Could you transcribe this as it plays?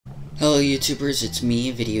Hello YouTubers, it's me,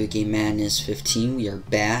 Video Game Madness 15. We are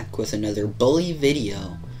back with another bully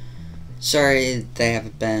video. Sorry that I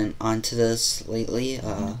haven't been onto this lately.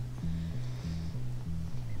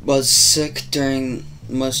 Was sick during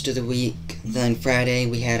most of the week. Then Friday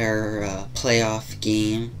we had our playoff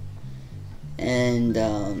game.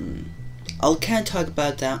 And I'll kind of talk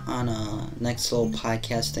about that on a next little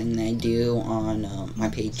podcast thing that I do on my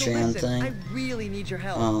Patreon thing. I really need your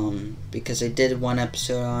help. Because I did one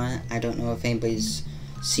episode on it. I don't know if anybody's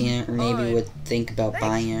seen it or maybe would think about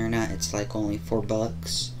buying it or not. It's like only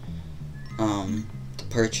 $4 to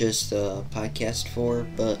purchase the podcast for,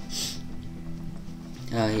 but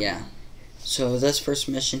yeah. So this first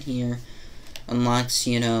mission here unlocks,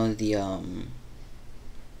 you know, the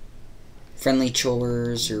friendly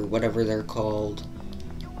chores or whatever they're called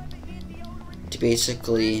to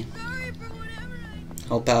basically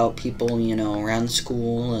help out people, you know, around the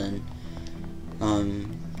school and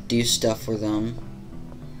do stuff for them.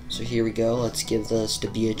 So here we go. Let's give this to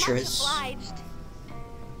Beatrice.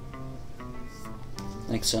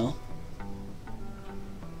 Like so.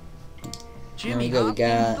 There we go. We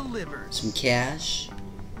got some cash.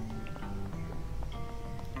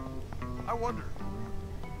 I wonder.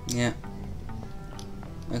 Yeah.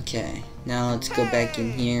 Okay, now let's go back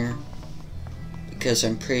in here because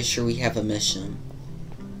I'm pretty sure we have a mission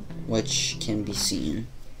which can be seen.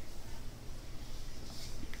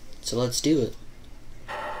 So let's do it.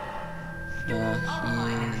 Here,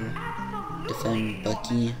 defend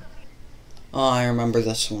Bucky. Oh, I remember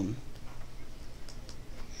this one.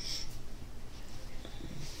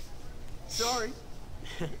 Sorry.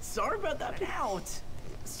 Sorry about that. Out.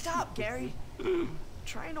 Stop, Gary.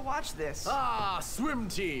 Trying to watch this. Ah, swim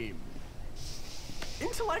team.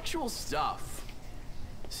 Intellectual stuff.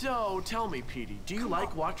 So, tell me, Petey, do you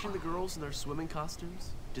like watching the girls in their swimming costumes?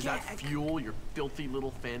 Does that fuel your filthy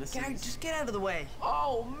little fantasies? Gary, just get out of the way.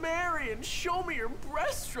 Oh, Marion, show me your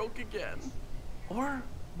breaststroke again. Or,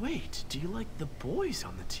 wait, do you like the boys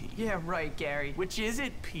on the team? Yeah, right, Gary. Which is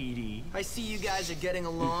it, Petey? I see you guys are getting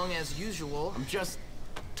along as usual. I'm just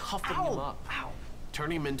toughening him up. Ow.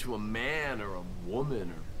 Turning him into a man or a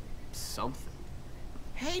woman or something.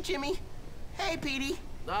 Hey, Jimmy. Hey, Petey.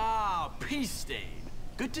 Ah, Peace Stain.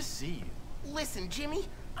 Good to see you. Listen, Jimmy,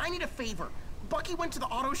 I need a favor. Bucky went to the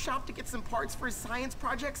auto shop to get some parts for his science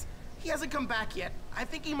projects. He hasn't come back yet. I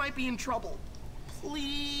think he might be in trouble.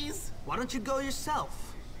 Please? Why don't you go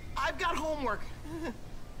yourself? I've got homework.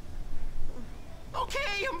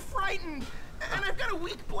 Okay, I'm frightened. And I've got a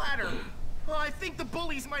weak bladder. Oh, I think the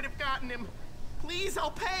bullies might have gotten him. Please, I'll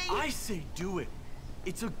pay. I say do it.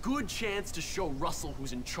 It's a good chance to show Russell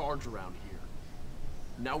who's in charge around here.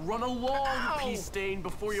 Now run along, Peace Stain,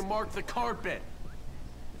 before you mark the carpet.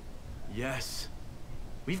 Yes.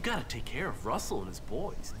 We've got to take care of Russell and his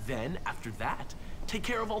boys. Then, after that, take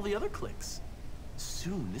care of all the other cliques.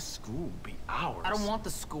 Soon, this school will be ours. I don't want the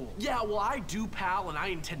school. Yeah, well, I do, pal, and I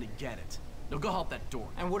intend to get it. Now go help that door.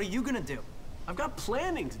 And what are you gonna do? I've got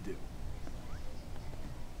planning to do.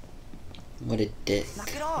 What a dick.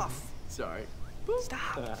 Knock it off. Sorry.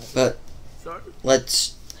 Stop. But Sorry.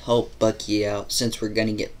 let's help Bucky out since we're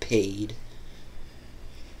gonna get paid.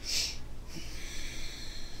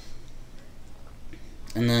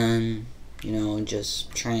 And then, you know,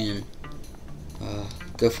 just try and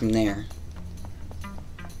go from there.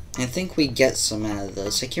 I think we get some out of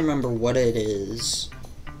this. I can't remember what it is.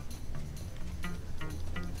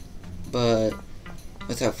 But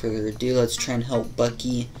without further ado, let's try and help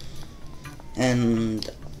Bucky. And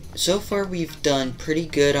so far we've done pretty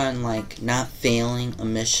good on like not failing a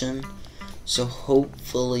mission. So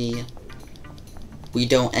hopefully we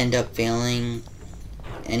don't end up failing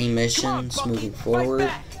any missions moving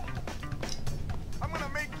forward.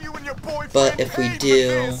 But if we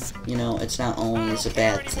do, you know, it's not always a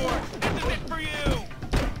bad thing.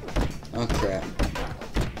 Oh crap.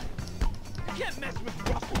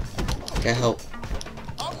 Gotta help.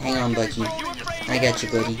 Hang on, Bucky. I got you,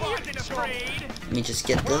 buddy. Let me just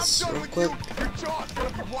get this real quick.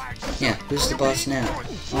 Yeah, who's the boss now?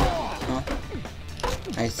 Huh?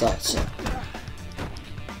 I thought so.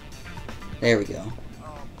 There we go.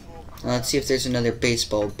 Now let's see if there's another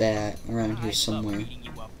baseball bat around here somewhere.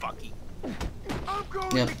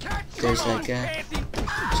 Yep, there's that guy.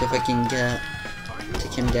 So if I can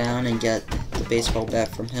take him down and get the baseball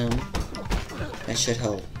bat from him, that should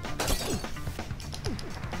help.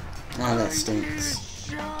 Ah, that stinks.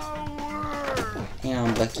 Hang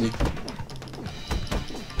on, Bucky.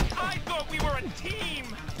 I thought we were a team.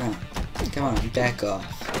 Oh, come on, back off.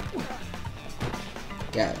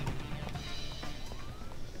 Got it.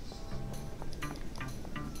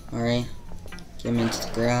 Alright. Get him into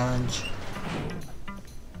the garage.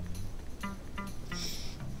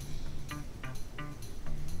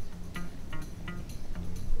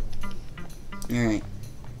 Alright.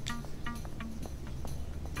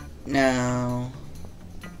 Now,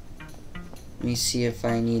 let me see if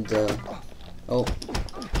I need the... Oh.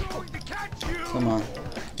 Come on.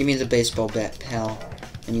 Give me the baseball bat, pal.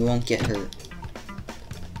 And you won't get hurt.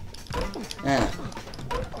 Ah.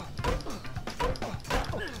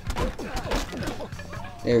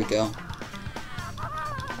 There we go.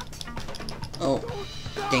 Oh.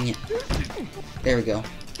 Dang it. There we go.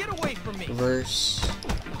 Get away from me. Reverse.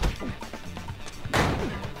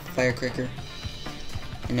 Firecracker.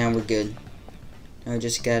 And now we're good. Now we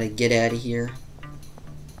just gotta get out of here.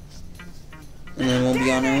 And then we'll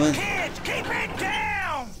be on our way. Kids, keep it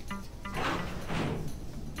down!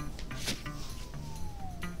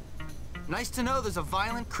 Nice to know there's a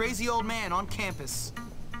violent, crazy old man on campus.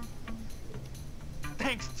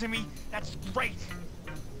 Thanks, Timmy. That's great.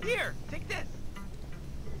 Here, take this.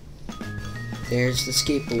 There's the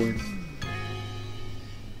skateboard.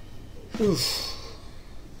 Oof.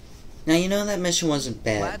 Now, you know that mission wasn't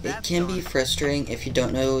bad. It can be frustrating if you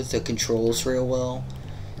don't know the controls real well.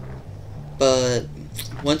 But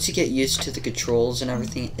once you get used to the controls and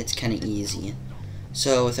everything, it's kind of easy.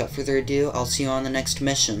 So, without further ado, I'll see you on the next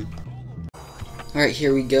mission. Alright,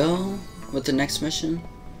 here we go with the next mission.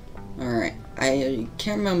 Alright, I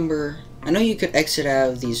can't remember. I know you could exit out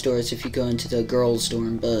of these doors if you go into the girls'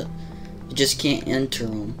 dorm, but you just can't enter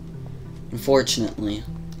them, unfortunately.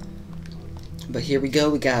 But here we go,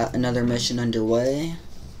 we got another mission underway.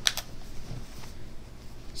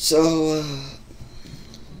 So,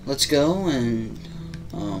 let's go and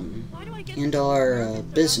handle our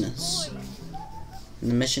business. And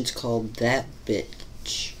the mission's called That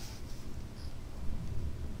Bitch.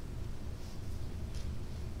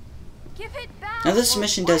 Give it back. Now this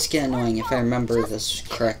mission does get annoying if I remember this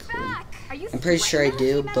correctly. I'm pretty sure I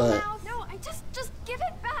do, but Just give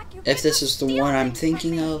it back. if this is the one I'm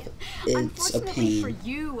thinking of, it's a Unfortunately for pain.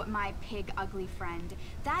 you, my pig ugly friend,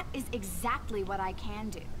 that is exactly what I can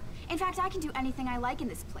do. In fact, I can do anything I like in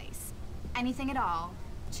this place. Anything at all.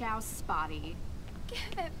 Ciao, Spotty.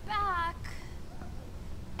 Give it back.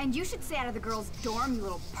 And you should stay out of the girls' dorm, you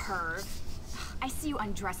little perv. I see you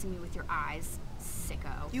undressing me with your eyes.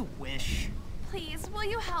 Sicko. You wish. Please, will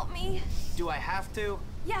you help me? Do I have to?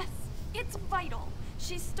 Yes, it's vital.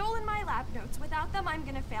 She's stolen my lab notes. Without them, I'm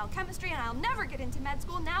gonna fail chemistry and I'll never get into med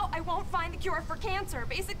school. Now I won't find the cure for cancer.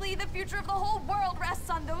 Basically, the future of the whole world rests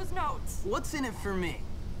on those notes. What's in it for me?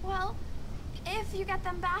 Well, if you get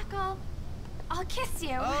them back, I'll kiss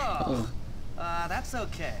you. Oh, that's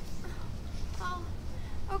okay. Oh,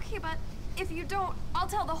 okay, but if you don't, I'll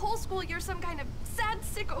tell the whole school you're some kind of sad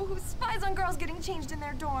sicko who spies on girls getting changed in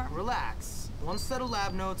their dorm. Relax. One set of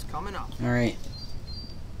lab notes coming up. Alright.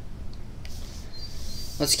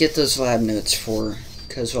 Let's get those lab notes for her.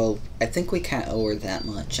 Because, well, I think we can't owe her that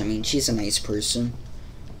much. I mean, she's a nice person.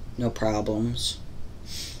 No problems.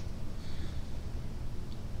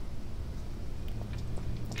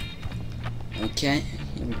 Okay,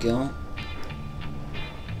 here we go.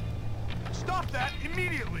 Stop that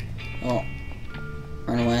immediately. Oh.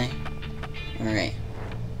 Run away. Alright.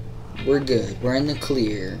 We're good. We're in the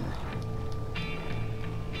clear.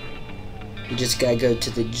 We just gotta go to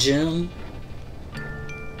the gym.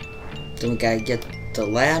 Then we gotta get the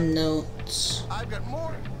lab notes. I've got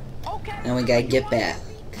more. Okay. Then we gotta get back.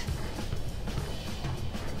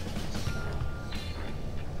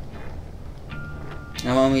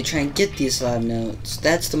 Now when we try and get these lab notes,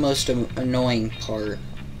 that's the most annoying part,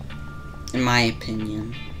 in my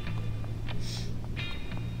opinion.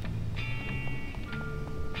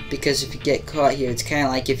 Because if you get caught here, it's kind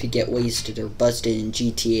of like if you get wasted or busted in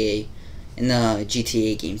GTA. In the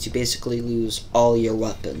GTA games, you basically lose all your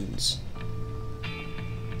weapons.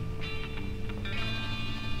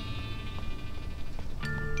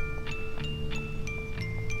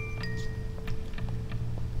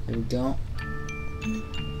 Here we go.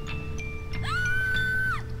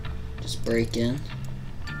 Just break in.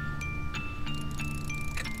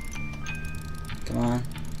 Come on.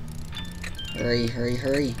 Hurry, hurry,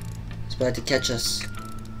 hurry. It's about to catch us.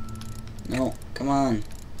 No, come on.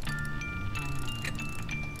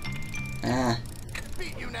 Ah.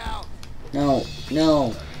 Beat you now. No,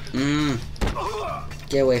 no.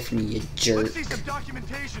 Get away from me, you Let's jerk. see some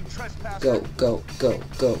documentation, trespasser. Go, go, go,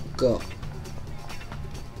 go, go.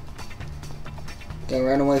 Gotta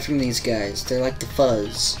run away from these guys. They're like the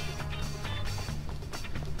fuzz.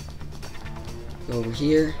 Go over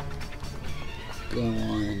here. Go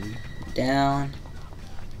on down.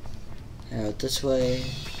 Out this way.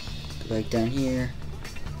 Go Go back down here.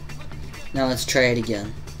 Now let's try it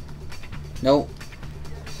again. Nope.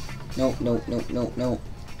 Nope, nope, nope, nope, nope.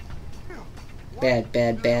 Bad,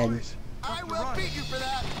 bad, bad. I will beat you for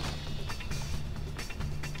that.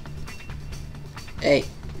 Hey.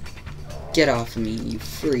 Get off of me, you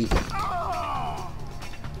freak.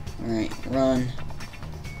 Alright, run.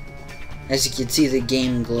 As you can see, the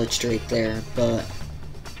game glitched right there, but...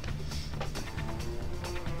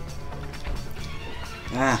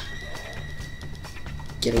 Ah.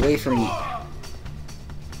 Get away from me.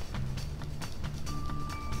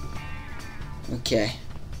 Okay.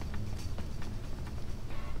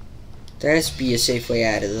 There has to be a safe way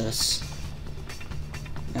out of this.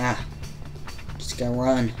 Ah. Just gotta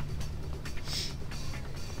run.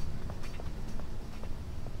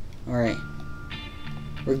 Alright.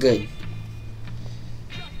 We're good.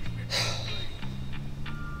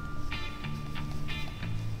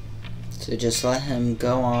 So just let him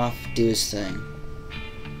go off, do his thing.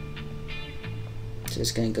 So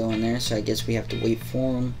it's gonna go in there, so I guess we have to wait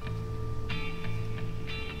for him.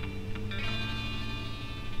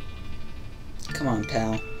 Come on,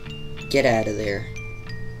 pal. Get out of there.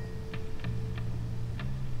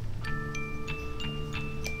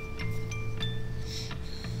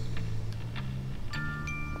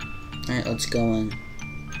 Alright, let's go in.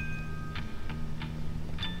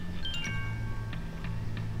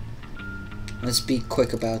 Let's be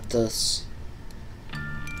quick about this.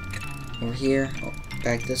 Over here. Oh,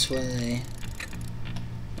 back this way.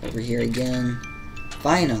 Over here again.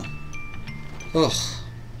 Final. Ugh.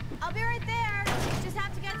 I'll be right there. Just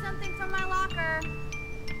have to get something from my locker.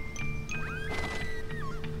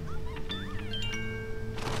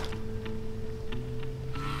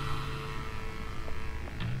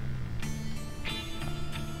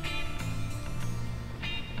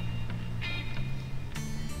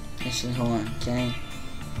 Actually, hold on. Can I?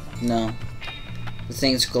 No. The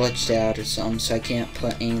thing's glitched out or something, so I can't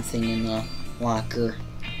put anything in the locker.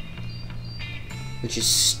 Which is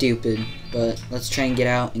stupid. But let's try and get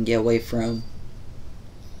out and get away from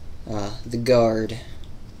the guard.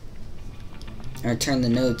 I return the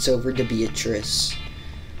notes over to Beatrice.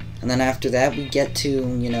 And then after that, we get to,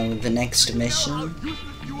 you know, the next mission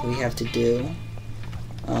we have to do.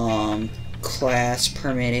 Class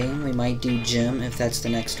permitting, we might do gym if that's the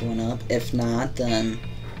next one up. If not, then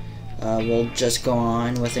we'll just go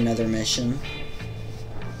on with another mission.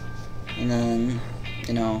 And then,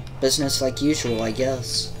 you know, business like usual, I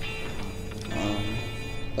guess.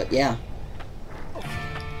 But yeah.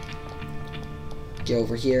 Get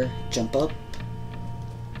over here, jump up,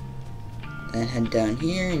 and head down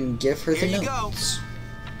here and give her the Here you notes.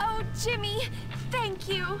 Oh, Jimmy, thank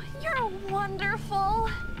you. You're wonderful.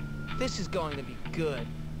 This is going to be good.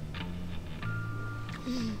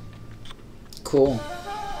 Cool.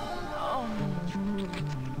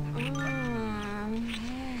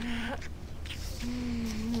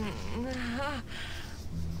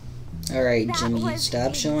 Alright, Jimmy,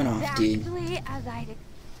 stop showing off, dude.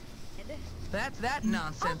 That's that I'll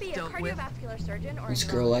nonsense be a dealt with. cardiovascular surgeon or This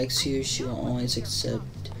girl likes you, she will always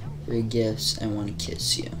accept your gifts and want to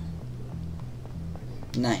kiss you.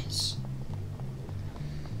 Nice.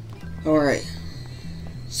 Alright.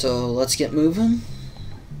 So let's get moving.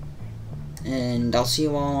 And I'll see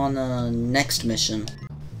you all on the next mission.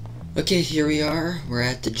 Okay, here we are. We're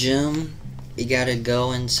at the gym. We gotta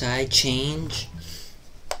go inside, change,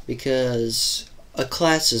 because a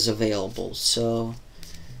class is available. So,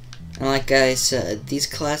 and like I said, these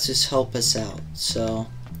classes help us out. So,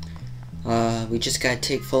 we just gotta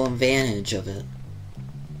take full advantage of it.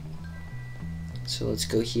 So let's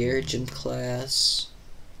go here, gym class.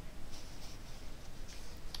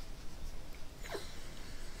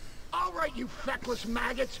 Alright, you feckless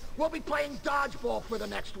maggots. We'll be playing dodgeball for the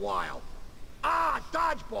next while. Ah,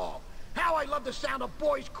 dodgeball. How I love the sound of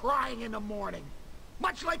boys crying in the morning.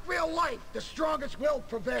 Much like real life, the strongest will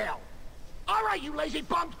prevail. Alright, you lazy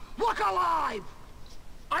bums, look alive!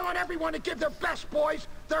 I want everyone to give their best, boys.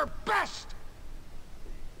 Their best!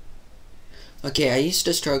 Okay, I used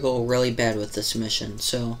to struggle really bad with this mission,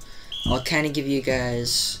 so I'll kind of give you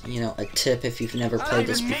guys, you know, a tip if you've never played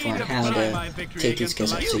this before on how to take these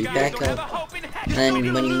guys out. So you back up, and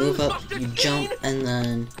then when you move up, you jump, and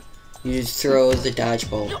then you throw the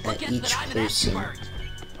dodgeball at each person.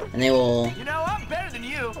 And they will You know, I'm better than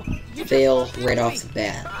you. fail right off the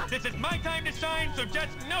bat. This is my time to shine, so just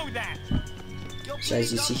know that. So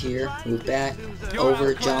as you see here, move back,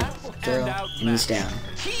 over, jump, throw, and he's down.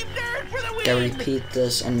 Gotta repeat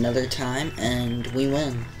this another time, and we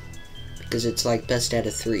win. Because it's like best out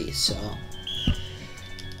of 3, so.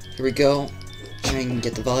 Here we go. Try and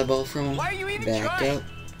get the volleyball from him. Back up.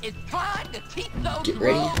 It's time to teach those Get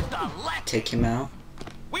ready. rules a lesson. Take him out.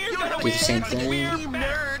 We're gonna Do win. the same thing. We're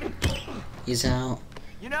better. He's out.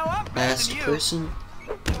 You know, I'm better Last than you. person.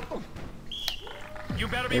 You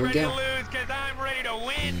better be There we ready to go. lose, cause I'm ready to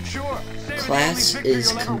win. Sure. Class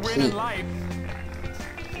is complete.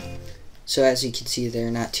 So as you can see there,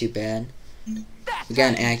 not too bad. We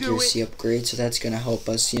got an accuracy upgrade, so that's gonna help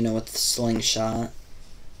us, you know, with the slingshot.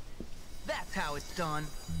 That's how it's done.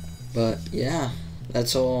 But yeah,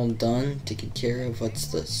 that's all done. Taken care of. What's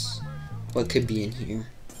this? What could be in here?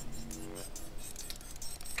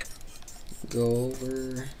 Go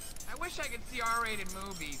over. I wish I could see R-rated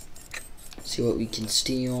movies. See what we can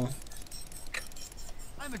steal.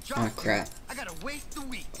 I'm a Ah, crap. I gotta waste the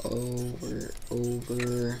week.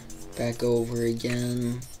 Over, back over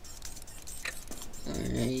again.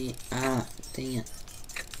 Alright. Ah, dang it.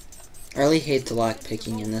 I really hate the lock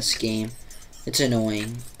picking in this game. It's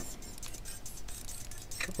annoying.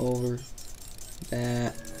 Over,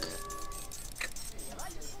 back.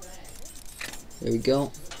 There we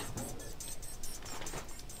go.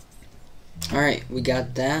 Alright, we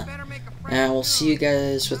got that. And we'll see you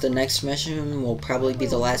guys with the next mission. Will probably be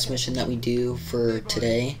the last mission that we do for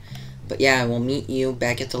today. But yeah, we'll meet you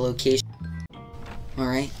back at the location.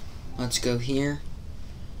 Alright, let's go here.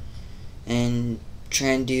 And try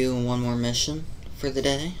and do one more mission for the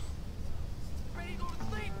day.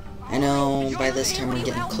 I know by this time we're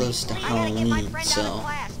getting close to Halloween, so...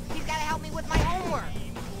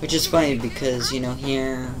 Which is funny because, you know,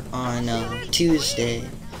 here on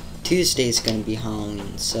Tuesday's gonna be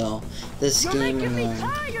Halloween, so this game and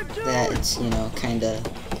that, it's, you know, kinda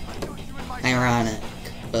ironic,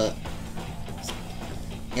 but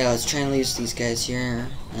yeah, let's try and lose these guys here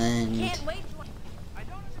and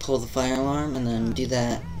pull the fire alarm and then do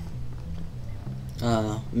that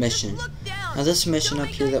mission. Now this mission up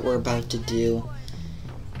here that we're about to do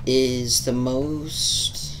is the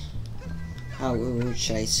most, how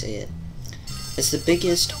should I say it? It's the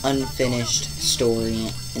biggest unfinished story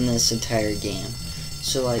in this entire game.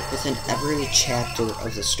 So like within every chapter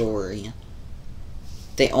of the story,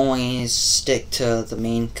 they always stick to the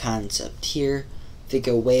main concept. Here, they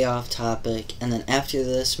go way off topic, and then after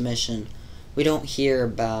this mission, we don't hear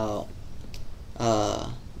about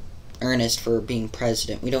Ernest for being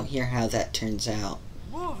president. We don't hear how that turns out.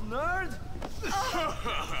 Move, nerd!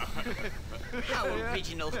 How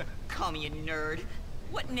original. Call me a nerd.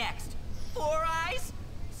 What next? 4 eyes?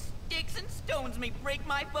 Sticks and stones may break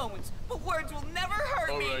my bones, but words will never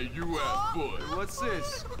hurt me. Alright, you have fun. What's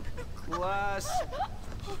this? Class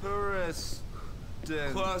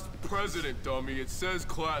president. Class president, dummy. It says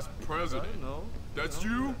class president. I know. That's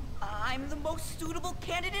you? I'm the most suitable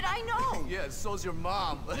candidate I know. Yeah, so's your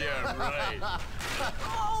mom. Yeah, right.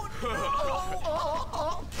 Oh,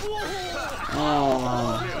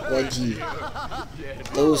 Oh,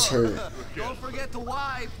 Wedgie. Those hurt. Don't forget to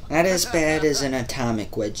wipe. Not as bad as an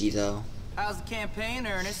atomic wedgie, though. How's the campaign,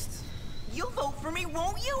 Ernest? You'll vote for me,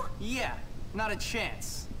 won't you? Yeah, not a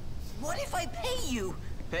chance. What if I pay you?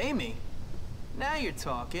 Pay me? Now you're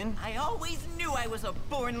talking. I always knew I was a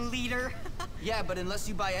born leader. Yeah, but unless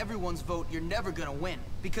you buy everyone's vote, you're never gonna win.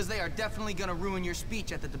 Because they are definitely gonna ruin your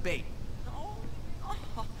speech at the debate.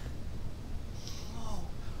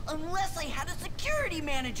 Unless I had a security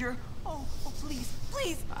manager. Oh, please,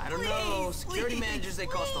 please, I don't know. please, Security please, managers, they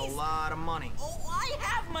cost a please. lot of money. Oh, I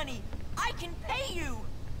have money. I can pay you.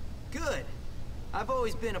 Good. I've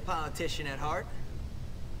always been a politician at heart.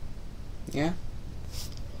 Yeah?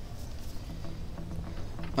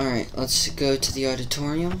 Alright, let's go to the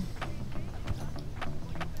auditorium.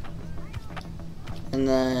 And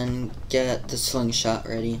then get the slingshot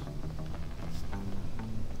ready.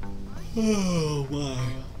 Oh, wow.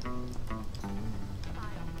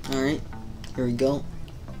 Alright, here we go.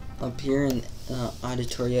 Up here in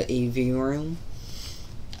Auditoria AV room.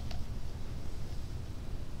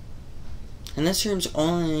 And this room's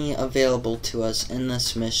only available to us in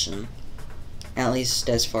this mission. At least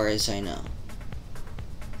as far as I know.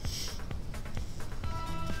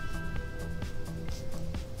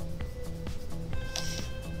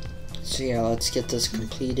 So yeah, let's get this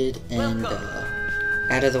completed and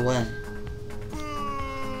out of the way.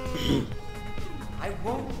 I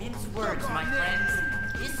won't mince words, my friends.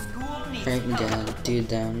 This school needs Right, we help. got a dude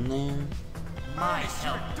down there. My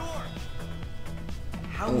help.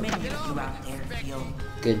 How many of you out there feel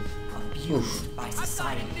Good. abused by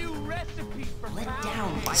society? Let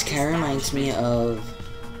down by This kind of reminds me of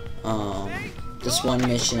this one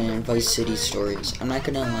mission in Vice City Stories. I'm not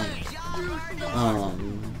gonna like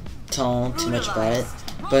tell too much about it,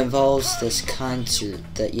 but it involves this concert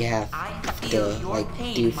that you have to like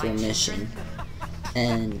do for a mission.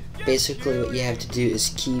 and basically what you have to do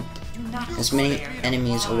is keep as many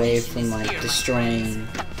enemies away from like destroying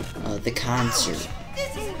the concert.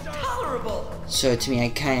 This is intolerable. So to me, I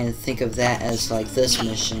kind of think of that as like this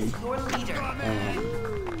mission.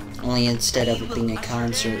 Only instead of it being a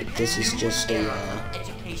concert, this is just a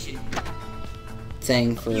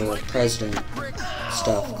thing for president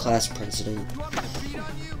stuff, class president.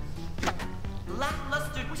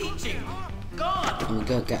 Lackluster teaching. Gone. There we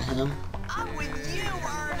go, got him. I'm with you,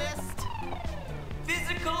 Ernest.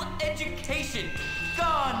 Physical education.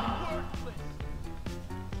 Gone.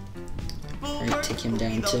 Alright, take him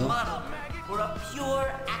down too. For a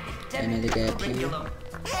pure Another guy up here.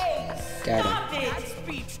 Hey, got him.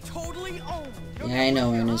 speech totally owned. Yeah, I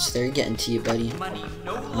know, Ernest. They're getting to you, buddy.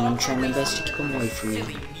 I'm trying my best to keep them away from you.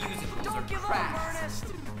 Don't give up, Ernest.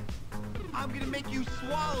 I'm gonna make you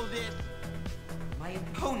swallow this. My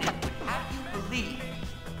opponent would have you believe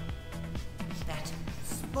that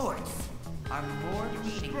sports are more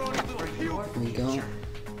meaningful for your There we go. future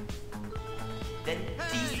than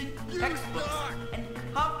decent textbooks and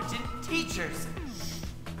competent teachers.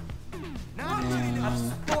 Now,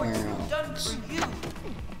 where else?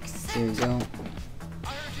 Here we go.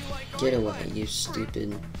 Get away, you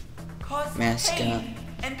stupid mascot.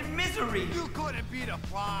 And misery. You couldn't beat a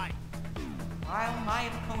fly. While my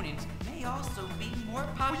opponent may also be more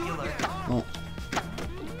popular. Oh,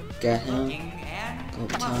 got him. Looking and Go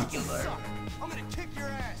top. muscular. I'm gonna kick your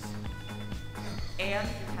ass. And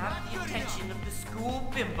have the attention of the school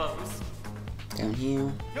bimbos. Down here.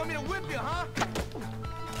 You want me to whip you, huh?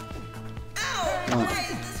 Ow! Oh. Why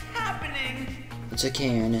is this happening? It's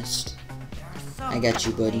okay, Ernest. I got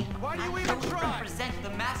you, buddy. Why do you even Don't try? represent the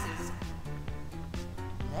masses.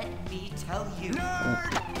 Let me tell you.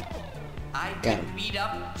 I Got can him. beat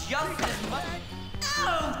up just as much.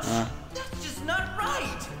 Ouch! That's just not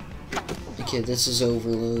right. Okay, this is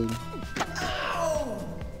overload. Ow!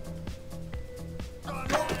 A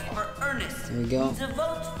vote for Ernest. There we go. Means a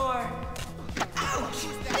vote for. Ouch!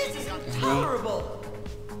 This is intolerable.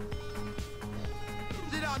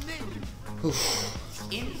 Sit down, Nick. Oof.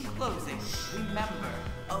 In closing, remember,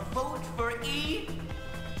 a vote for E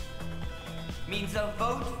means a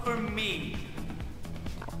vote for me.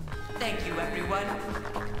 Thank you, everyone.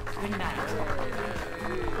 Good night.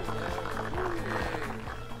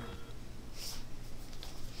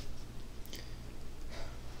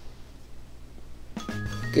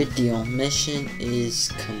 Good deal. Mission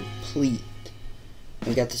is complete.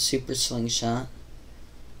 We got the super slingshot,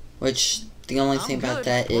 which the only thing about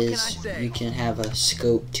that is you can have a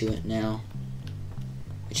scope to it now,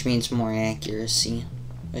 which means more accuracy.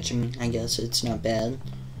 Which, I mean, I guess it's not bad.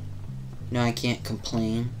 No, I can't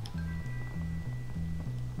complain.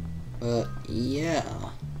 But yeah.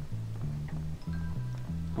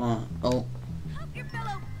 Oh. Your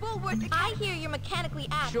fellow bulwark. I hear you're mechanically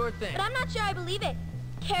apt. Sure thing. But I'm not sure I believe it.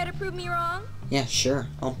 Care to prove me wrong? Yeah, sure.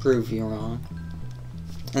 I'll prove you wrong.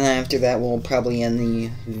 And then after that, we'll probably end the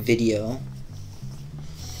video.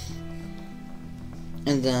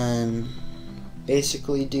 And then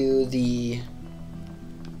basically do the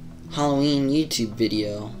Halloween YouTube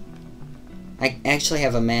video. I actually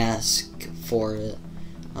have a mask for it.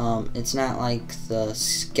 It's not like the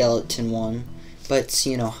skeleton one, but it's,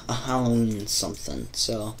 you know, a Halloween something.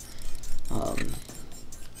 So,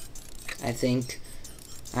 I think,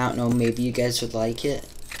 I don't know, maybe you guys would like it.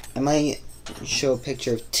 I might show a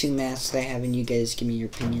picture of 2 masks that I have and you guys give me your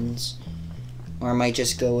opinions. Or I might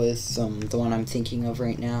just go with the one I'm thinking of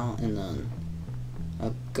right now and then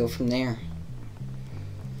I'll go from there.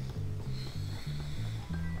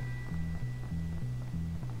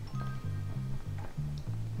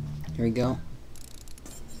 Here we go.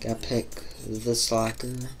 Gotta pick this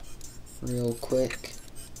locker real quick.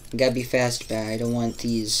 Gotta be fast about it. I don't want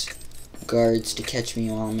these guards to catch me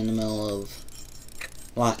while I'm in the middle of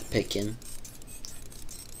lock picking.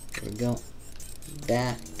 There we go.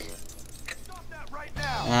 Back.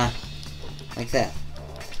 Like that.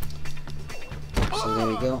 So there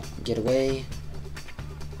we go. Get away.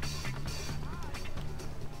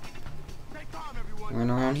 Run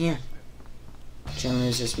around here. Try and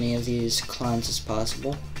lose as many of these clowns as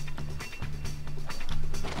possible.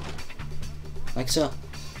 Like so.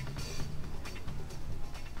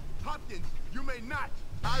 Hopkins, you may not.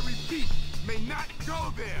 I repeat, may not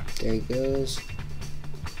go there. There he goes.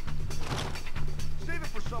 Save it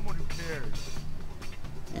for someone who cares.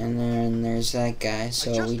 And then there's that guy,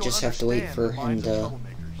 so we just have to wait for him to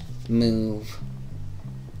move.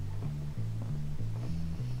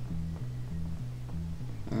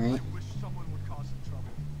 Alright.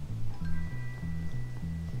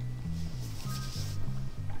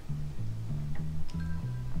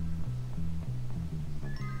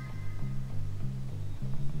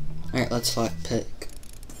 Alright, let's lockpick.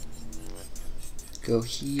 Go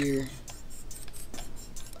here.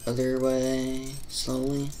 Other way.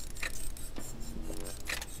 Slowly.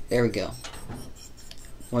 There we go.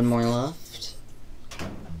 One more left.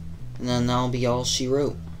 And then that'll be all she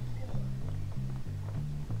wrote.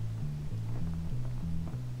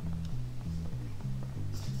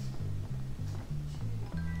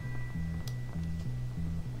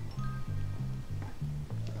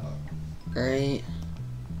 Alright.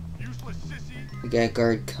 We got a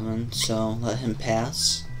guard coming, so let him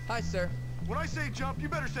pass. Hi, sir. When I say jump, you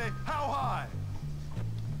better say, how high?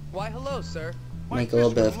 Why, hello, sir. Make a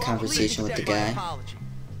little bit of conversation with the guy.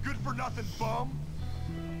 Good for nothing, bum.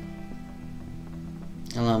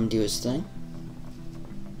 And let him do his thing.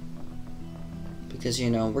 Because, you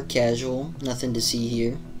know, we're casual. Nothing to see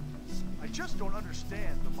here. I just don't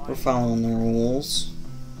understand the We're following the rules.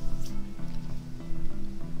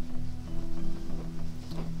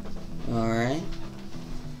 Alright.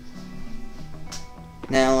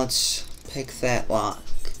 Now let's pick that lock.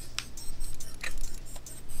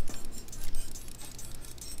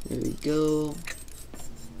 There we go.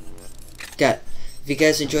 If you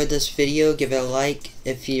guys enjoyed this video, give it a like.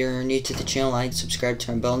 If you're new to the channel, like, subscribe,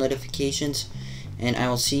 turn bell notifications. And I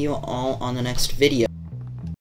will see you all on the next video.